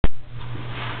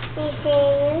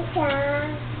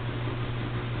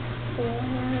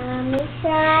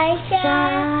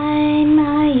Shine,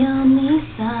 my only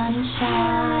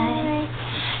sunshine.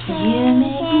 You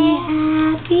make me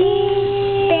happy.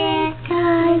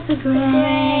 Skies are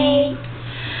gray.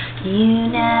 You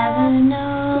never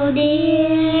know, dear,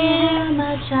 how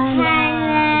much I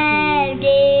love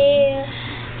you.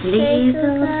 Please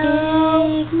don't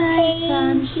take my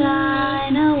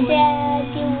sunshine away.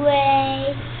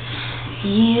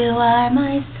 You are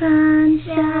my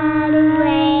sunshine,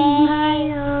 my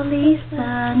only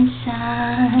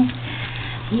sunshine.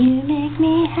 You make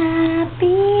me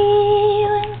happy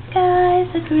when skies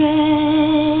are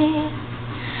gray.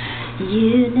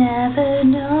 You never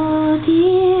know,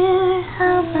 dear,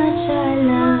 how much I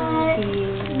love you.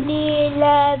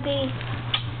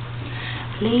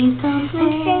 Please don't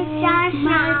take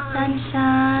my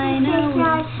sunshine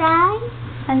away.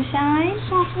 Sunshine?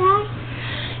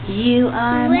 You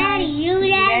are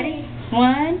ready?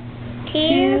 1,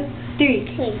 2,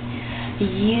 3.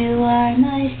 You are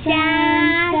my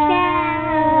sunshine,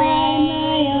 my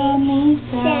only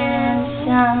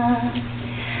sunshine.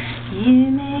 You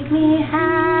make me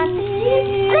happy.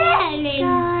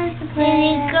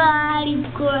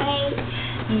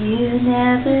 You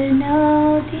never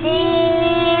know,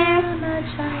 dear, how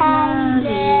much I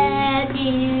love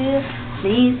you.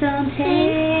 Please don't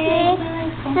take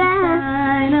my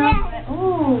sunshine away.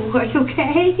 Oh, are you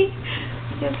okay?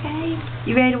 You okay?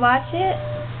 You ready to watch it?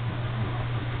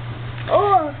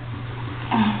 Oh.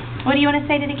 What do you want to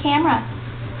say to the camera?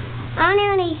 I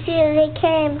want to see the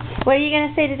camera. What are you going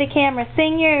to say to the camera?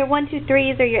 Sing your 1, 2,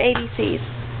 3s or your ABCs.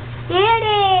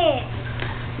 Ready?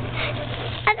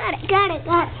 I got it. Got it?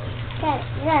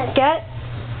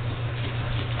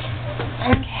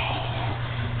 Okay.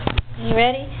 You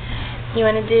ready? You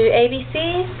want to do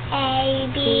ABCs? A,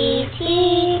 B, C,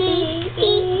 D,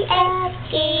 E, F,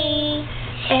 G,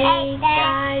 H,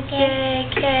 I, J,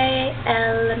 K,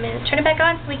 L, M, N. Turn it back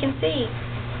on so we can see.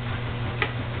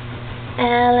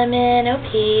 L, M, N, O,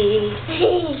 P,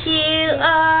 Q,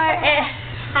 R, S,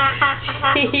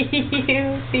 T,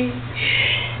 U, V,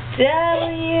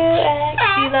 W, X.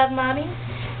 Do you love Mommy?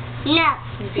 No.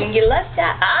 You can get left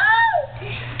out.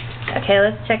 Oh! Okay,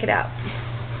 let's check it out.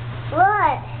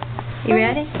 What? You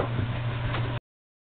ready?